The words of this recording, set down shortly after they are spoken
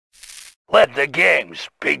Let the games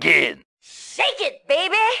begin. Shake it,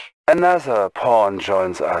 baby! Another pawn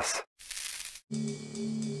joins us.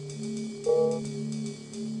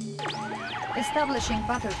 Establishing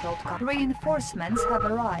battlefield. Reinforcements have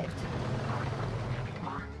arrived.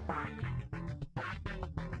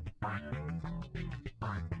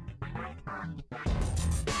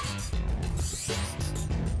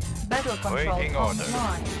 Battle control Waiting order.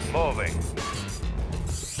 online. Moving.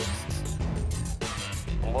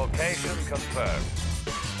 Location confirmed.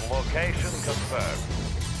 Location confirmed.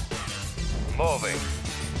 Moving.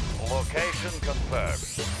 Location confirmed.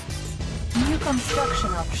 New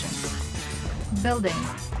construction options. Building.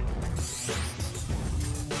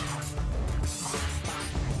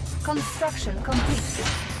 Construction complete.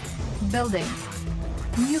 Building.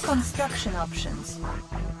 New construction options.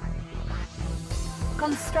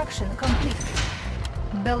 Construction complete.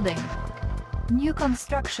 Building. New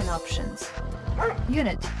construction options.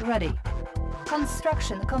 Unit ready.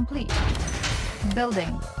 Construction complete.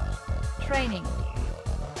 Building. Training.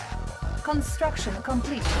 Construction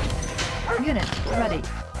complete. Unit ready.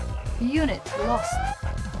 Unit lost.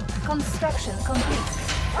 Construction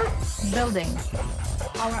complete. Building.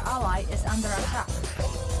 Our ally is under attack.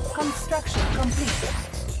 Construction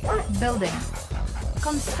complete. Building.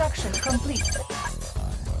 Construction complete.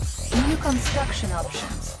 New construction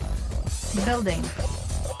options. Building.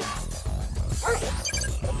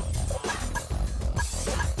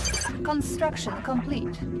 Construction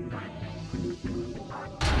complete.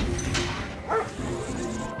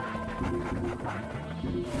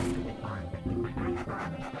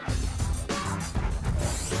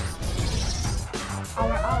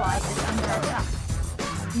 Our ally is under attack.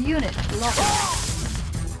 Unit lost.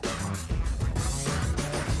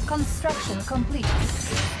 Construction complete.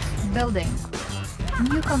 Building.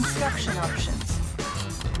 New construction options.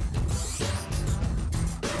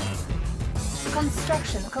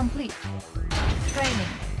 Construction complete.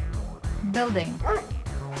 Training. Building.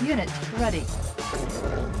 Unit ready.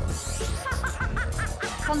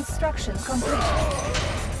 Construction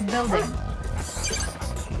complete. Building.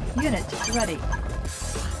 Unit ready.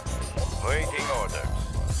 Waiting orders.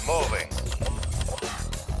 Moving.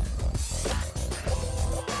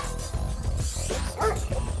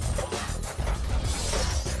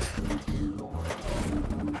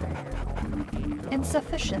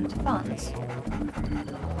 Insufficient funds.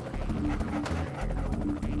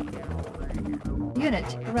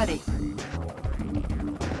 Unit ready.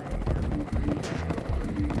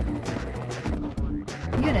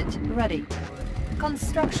 Unit ready.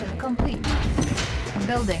 Construction complete.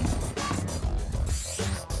 Building.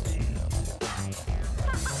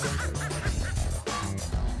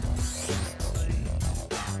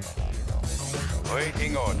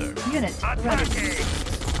 Waiting order. Unit ready.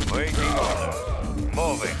 Waiting order.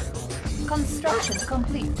 Moving. Construction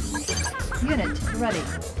complete. Unit ready.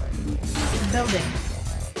 Building.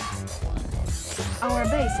 Our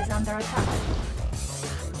base is under attack.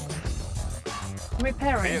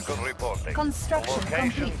 Repairing. Vehicle reporting. Construction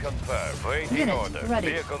Location complete. confirmed. Waiting Unit order. ready.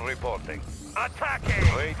 Vehicle reporting.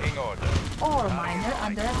 Attacking. Waiting order. Ore miner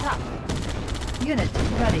under attack. Unit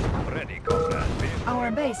ready. Ready, comrade. Vehicle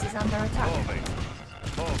Our base is under attack. moving.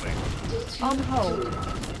 Moving. On hold.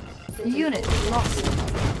 Unit lost.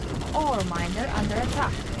 Ore miner under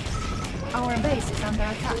attack. Our base is under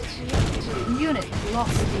attack. Unit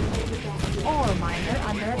lost. Ore miner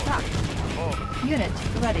under attack. Moving. Unit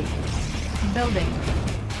ready. Building.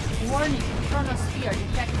 Warning, chronosphere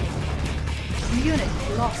detected. Unit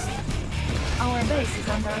lost. Our base is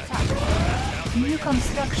under attack. New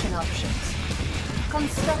construction options.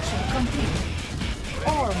 Construction complete.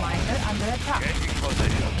 Ore miner under attack. Changing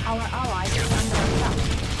position. Our ally is under attack.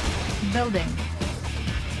 Building.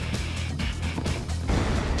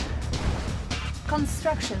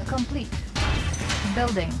 Construction complete.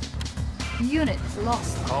 Building. Unit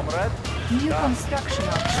lost. Comrade. New construction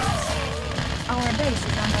options. Our base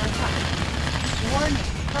is under attack. Warning,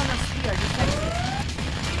 chronosphere detected.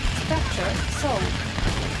 Structure sold.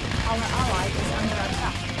 Our ally is under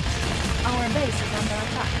attack. Our base is under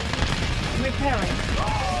attack. Repairing.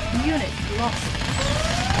 Unit lost.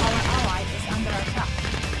 Our ally is under attack.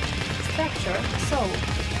 Structure sold.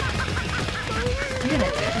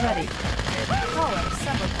 Unit ready. Power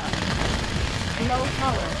sabotage. Low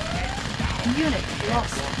power. Unit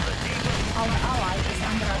lost. Our ally is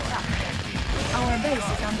under attack. Our base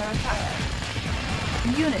is under attack.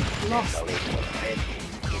 Unit lost.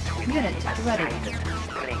 Unit ready.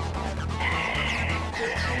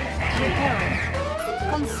 Repairing.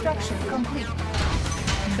 Construction complete.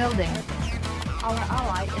 Building. Our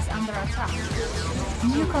ally is under attack.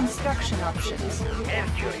 New construction options.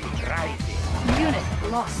 Mercury rising.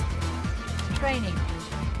 lost. Training.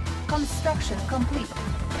 Construction complete.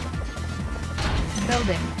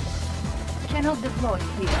 Building. Cannot deploy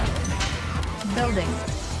here. Building.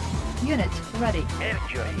 Unit ready.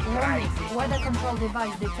 Warning. Weather control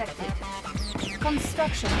device detected.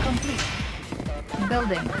 Construction complete.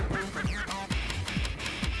 Building.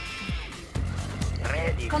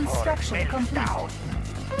 Construction complete.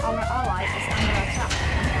 Our ally is under attack.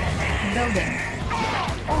 Building.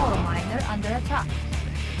 Ore miner under attack.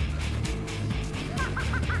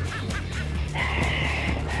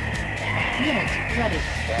 Unit ready.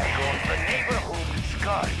 There goes the neighborhood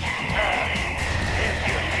scout.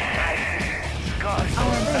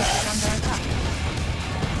 Our base is under attack.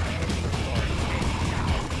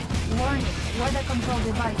 Warning. Weather control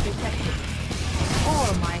device detected.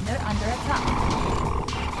 Ore miner under attack.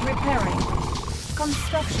 Repairing.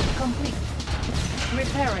 Construction complete.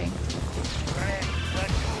 Repairing.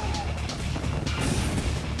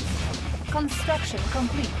 Construction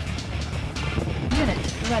complete. Unit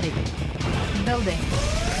ready. Building.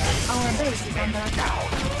 Our base is under attack.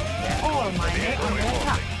 Ore miner under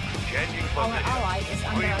attack. Our ally is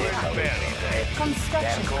under attack.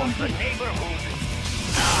 Construction complete.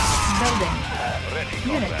 Building.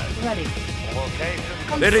 Unit ready.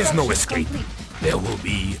 There is no Construction escape. complete. There will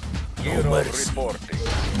be no mercy.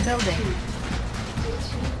 Building.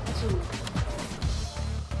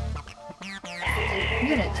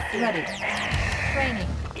 Unit ready. Training.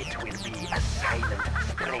 It will be a silent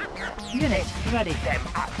spring. Unit ready. Them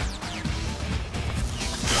up.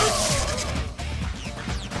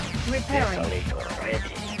 Repairing. Desolator ready.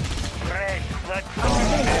 Press the Our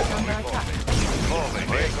base is under attack. moving.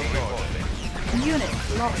 Unit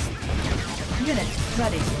lost. Unit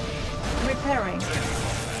ready. Repairing.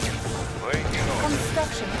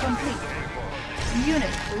 Construction complete.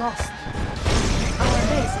 Unit lost. Our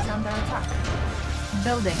base is under attack.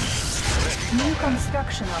 Building. New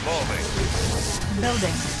construction options.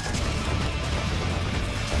 Building.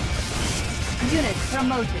 Unit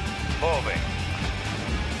promoted. Moving.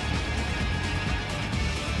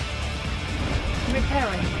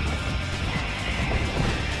 Repairing.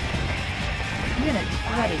 Unit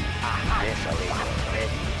ready. Desolator ready.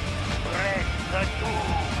 Press the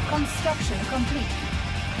Construction complete.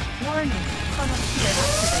 Warning. Chronosphere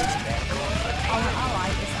activated. Our ally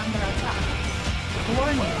is under attack.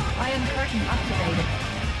 Warning. Iron curtain activated.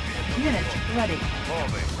 Unit ready.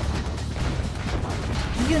 moving.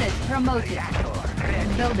 Unit promoted.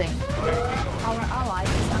 Building. Our ally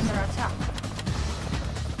is under attack.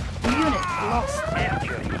 Unit lost.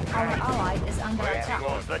 Our ally is under attack.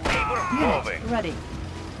 The neighborhood Unit moving. ready.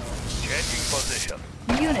 Changing position.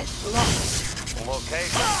 Unit lost.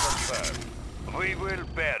 Location confirmed. We will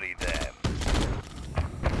bury them.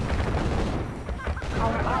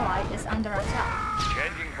 Our ally is under attack.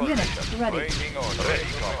 Changing Unit position. ready. Waiting order. Ready,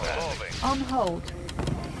 moving. On hold.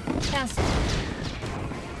 Cancel.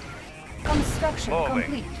 Construction Moving.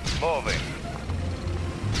 complete. Moving.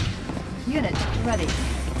 Unit ready.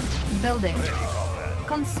 Building.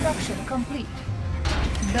 Construction complete.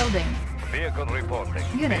 Building. Vehicle reporting.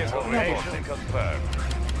 Unit Vehicle ready. location confirmed.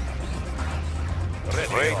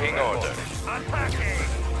 Ready. Waiting order. Attacking.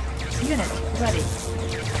 Unit ready.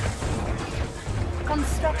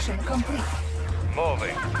 Construction complete.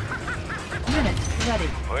 Moving. Unit ready.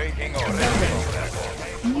 Waiting order.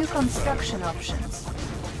 Building. New construction options.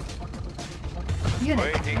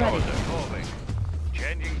 Unit Waiting ready. order. Moving.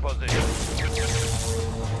 Changing position.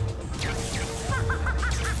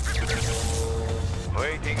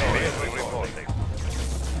 Waiting order. Vehicle reporting.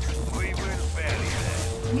 We will bury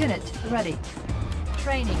them. Unit ready.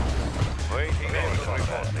 Training. Waiting order.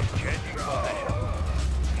 Reporting. Changing position.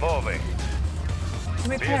 Moving. Vehicle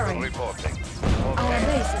Repairing. reporting. Our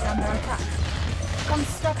base is under attack.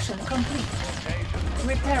 Construction complete.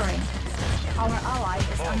 Repairing. Our ally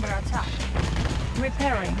is under attack.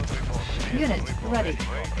 Repairing. Unit ready.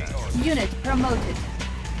 Unit promoted.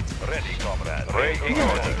 Ready, comrade. Waiting Unit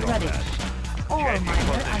order. ready. Ore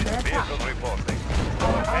miner under attack. Vehicle reporting.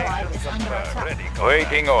 Our ally is under attack. Ready,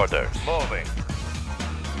 waiting order. Moving.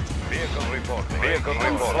 Vehicle reporting. Vehicle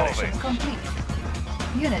Construction reporting. complete.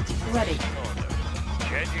 Unit ready.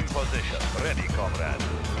 Changing position. Ready, comrade.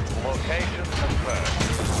 Location confirmed.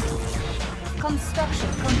 Construction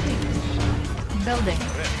complete. Building.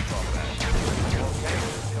 Ready, comrade.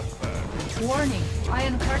 Location confirmed. Warning.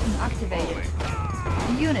 Iron curtain activated.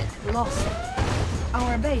 Unit lost.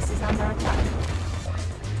 Our base is under attack.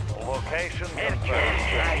 Location confirmed.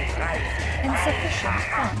 Insufficient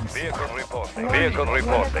funds. Vehicle reporting. Warning. Vehicle Weather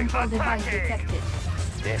reporting. control device detected.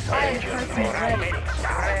 Iron curtain ready.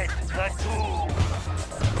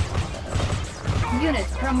 Unit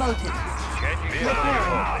promoted. Changing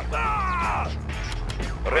Repairing.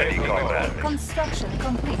 Ready, comrade. Construction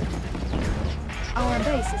complete. Our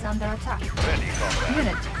base is under attack. Ready, comrade.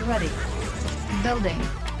 Unit ready. Building.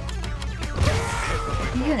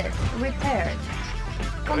 Unit repaired.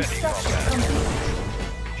 Construction complete.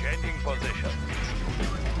 Changing position.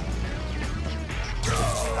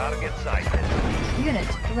 Target sighted. Unit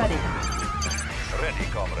ready. Ready,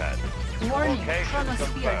 comrade. Warning, Location chronosphere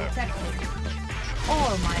confirmed. detected.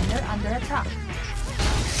 Ore miner under attack.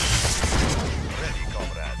 Ready,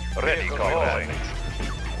 comrade. Ready, comrade.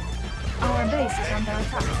 Our base is under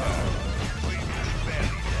attack.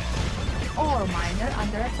 Ore miner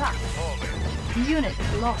under attack. Unit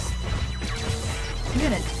lost.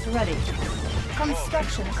 Unit ready.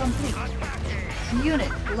 Construction complete.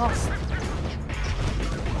 Unit lost.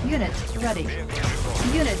 Unit ready.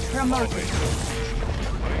 Unit promoted.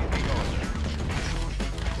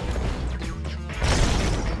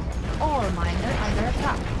 Ore miner under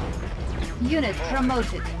attack. Unit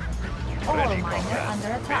promoted. Ore miner under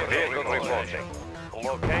attack. Vehicle reporting.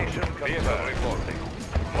 Location confirmed. Reporting.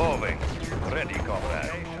 Moving. Ready,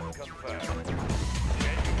 comrade. Confirmed.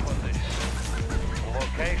 Changing position.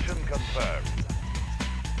 Location confirmed.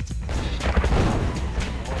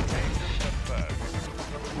 Location confirmed.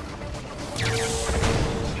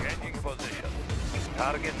 Changing position.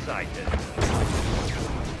 Target sighted.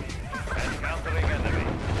 Encountering enemy.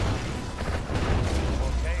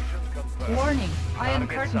 Location confirmed. Warning, iron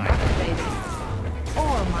curtain activated.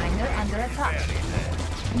 Ore miner under attack.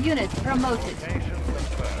 Unit promoted. Location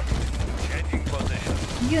confirmed. Changing position.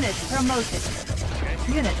 Unit promoted.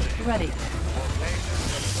 Unit ready. Location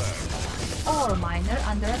confirmed. Ore miner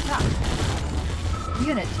under attack.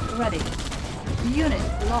 Unit ready. Unit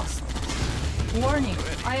lost. Warning,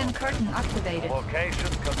 iron curtain activated. Location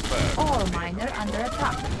confirmed. Ore miner under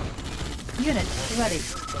attack. Unit ready.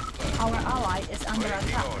 Our ally is under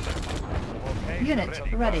attack. Location Unit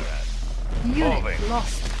ready. Unit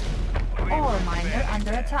lost. Ore miner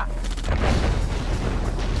under attack.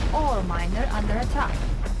 Ore miner under attack.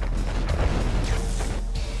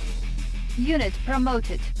 Unit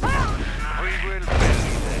promoted. We will bury them.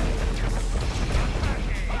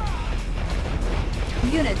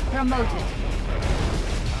 Unit promoted.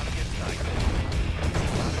 Target sighted.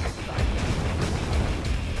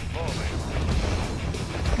 Moving.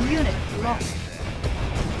 Unit lost.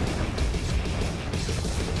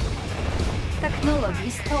 Technology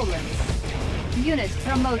stolen. Unit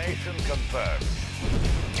promoted. Location confirmed.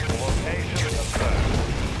 Location confirmed.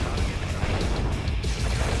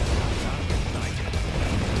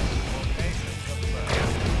 Location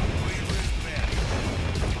confirmed. We will bury them.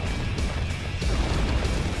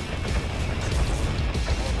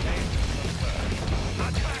 Location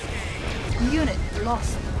confirmed. Unit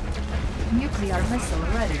lost. Nuclear missile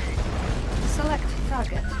ready. Select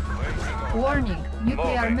target. Warning,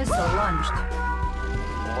 nuclear missile launched.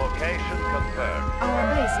 Location confirmed.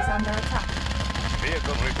 Our base is under attack.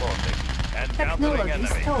 Vehicle reporting. Encountering Technology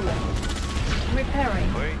enemy. stolen. Repairing.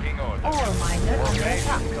 Waiting order. Ore miner under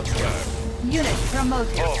attack. Location confirmed. Unit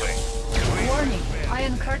promoted. Moving. Warning,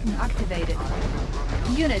 iron curtain activated.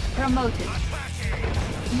 Unit promoted.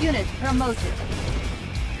 Unit promoted.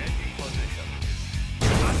 Changing position.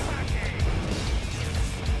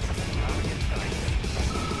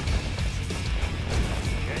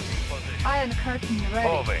 Changing position. Iron curtain ready.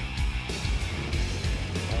 Moving.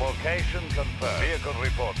 Location confirmed. Vehicle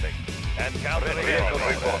reporting. Encountering vehicle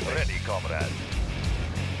report. Ready, comrade.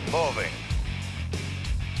 Moving.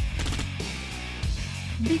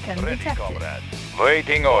 Beacon Ready, detected. comrade.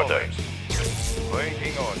 Waiting orders.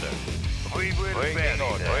 Waiting orders. We will waiting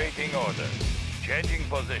orders. Waiting orders. Changing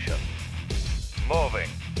position. Moving.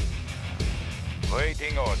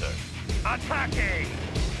 Waiting orders. Attacking.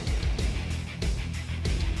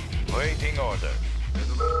 Waiting orders.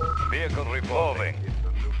 Vehicle reporting.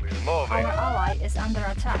 Moving. Our ally is under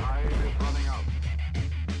attack.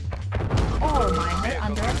 Ore miner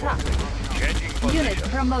under attack. Changing position. Unit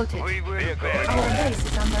promoted. We will Our base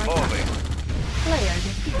is under attack. Moving. Player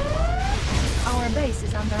defeated. Our base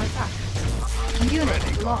is under attack.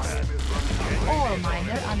 Unit lost. Ore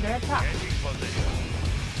miner under attack. Changing position.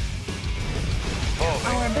 Moving.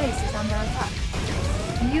 Our base is under attack.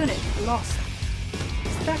 Unit lost.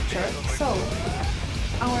 Structure sold.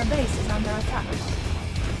 Our base is under attack.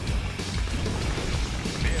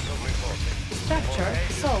 Vehicle reporting. Structure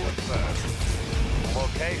sold. Confirmed.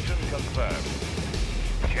 Location confirmed.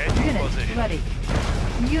 Changing Unit position. ready.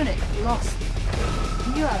 Unit lost.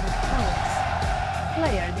 You are victorious.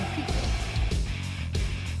 Player defeated.